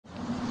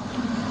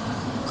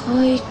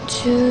海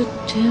中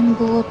展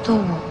望タワ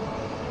ー。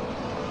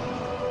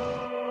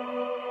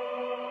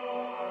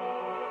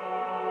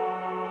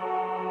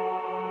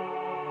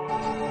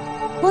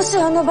もし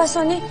あの場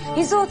所に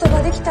リゾート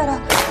ができたら、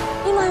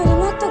今より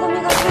もっとゴミ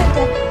が増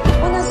えて、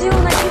同じよ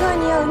うな被害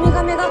に遭うウミ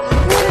ガメが増え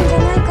るんじゃ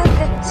ないかって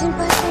心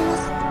配していま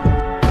す。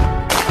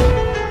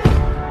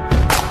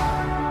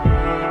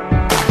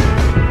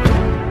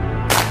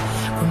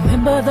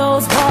Remember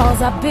those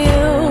walls I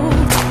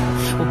built?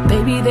 Well,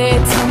 baby, they're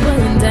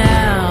tumbling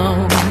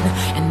down,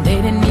 and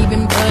they didn't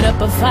even put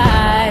up a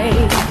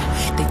fight.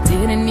 They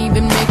didn't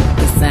even make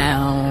a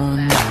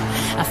sound.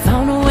 I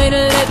found a way to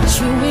let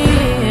you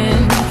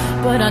in,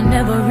 but I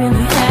never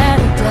really had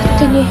a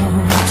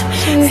doubt.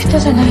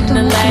 Standing in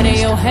the light of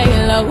your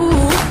halo,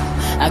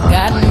 I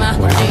got my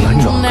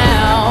angel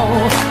now.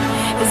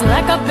 It's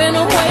like I've been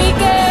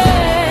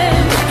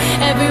awakened.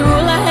 Every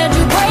rule I had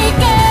you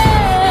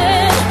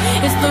breaking.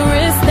 It's the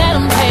risk that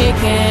I'm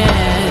taking.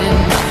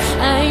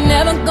 I ain't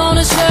never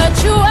gonna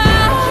shut you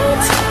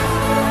out.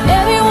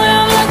 Everywhere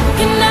I'm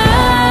looking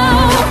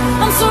now,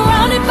 I'm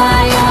surrounded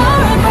by your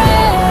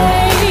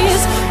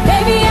embrace.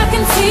 Baby, I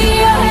can see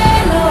your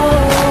halo.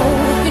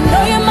 You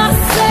know you're my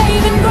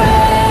saving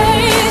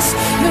grace.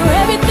 You're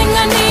everything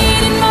I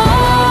need and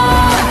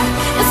more.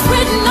 It's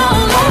written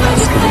all over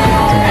your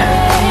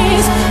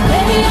face.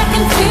 Baby, I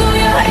can feel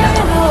your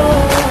halo.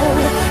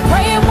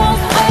 Pray it won't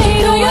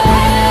fade on your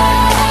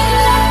halo.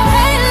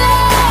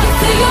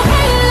 See your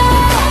halo.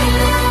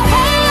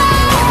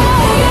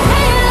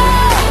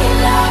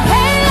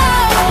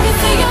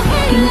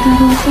りんた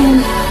ろうさん、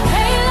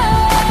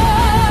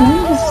なん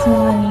でそん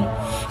なに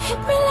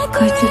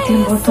海中展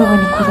望タワー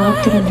にこだわ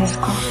ってるんです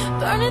か？お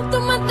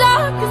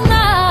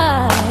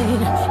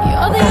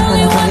母さん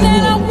のために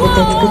絶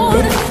対作っ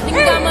て。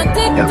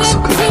約束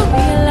だ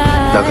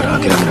から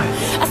諦めない。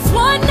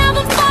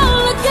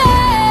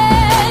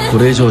こ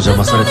れ以上邪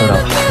魔されたら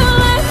外す。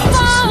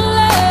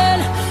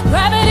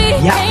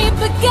いや、そ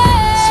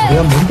れ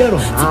は無理だろう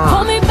な。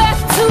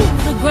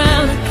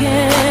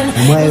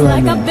お前は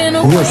ね、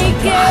お父さん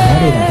と離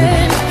れられ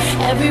ない。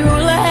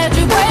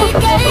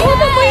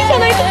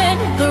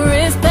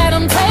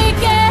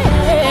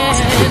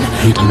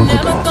本当の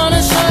ことを教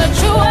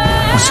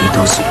えて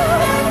ほしい。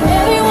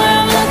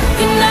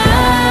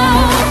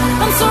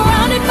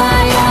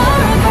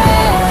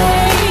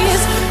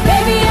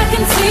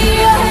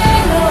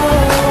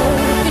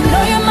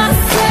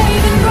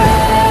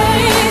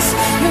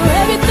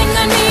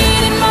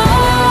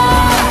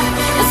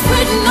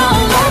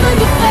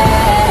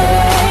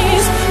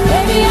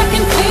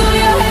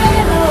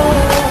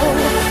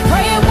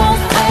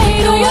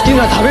好き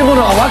な食べ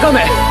物はワカ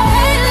メ、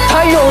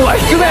体温は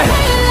低め、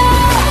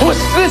保湿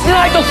し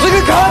ないとす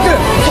ぐ乾く、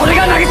それ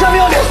が渚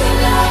妙です。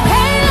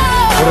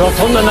俺は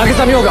そんな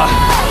渚妙が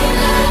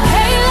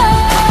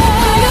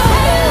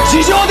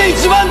地上で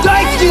一番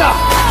大好きだ。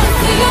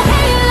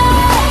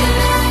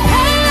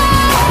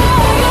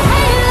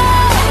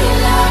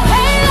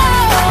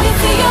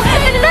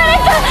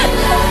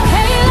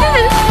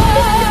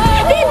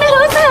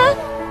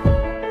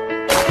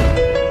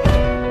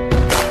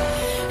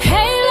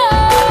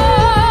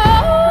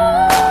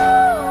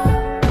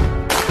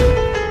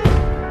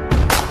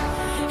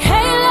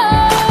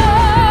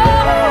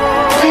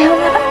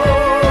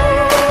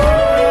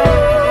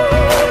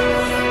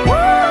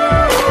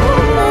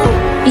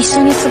一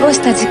緒に過ごし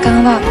た時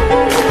間は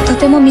と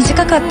ても短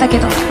かったけ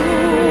ど、こ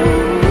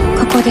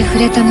こで触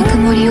れたぬく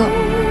もりを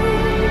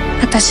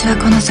私は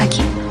この先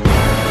ずっ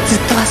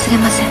と忘れ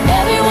ません。り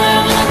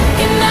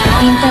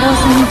んたろう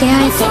さんに出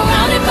会えて心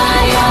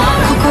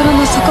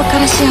の底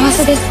から幸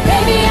せです。あ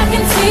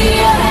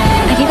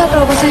りが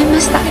とうございま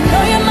した。もう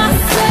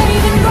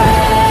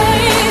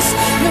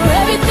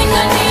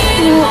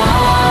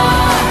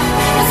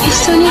一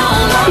緒にいら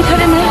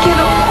れないけ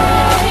ど、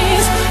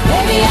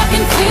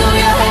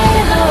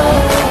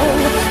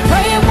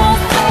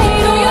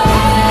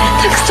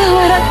たくさん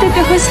笑って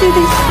てほしいです。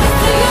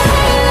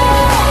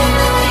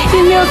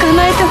夢を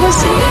叶えてほし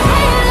い。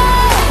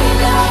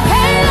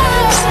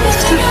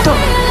ずっと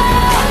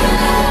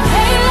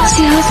幸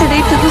せで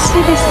いてほし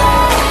いです。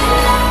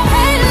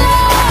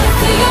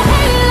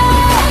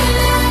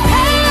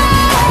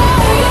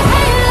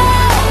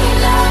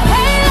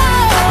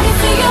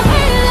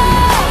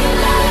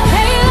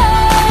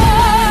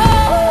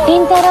り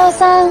んたろう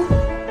さん、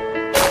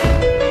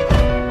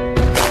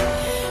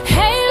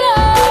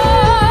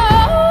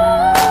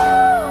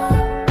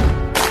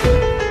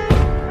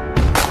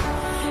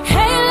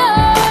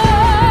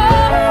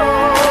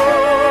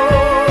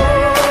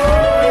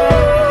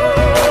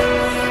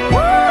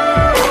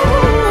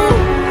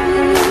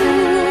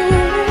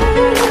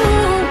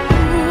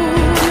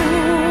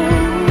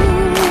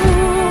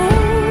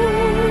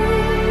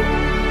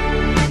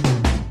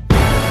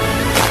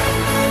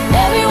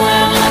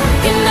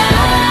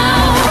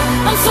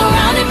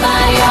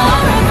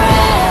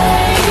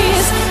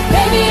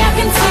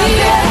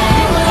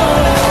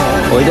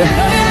おいで。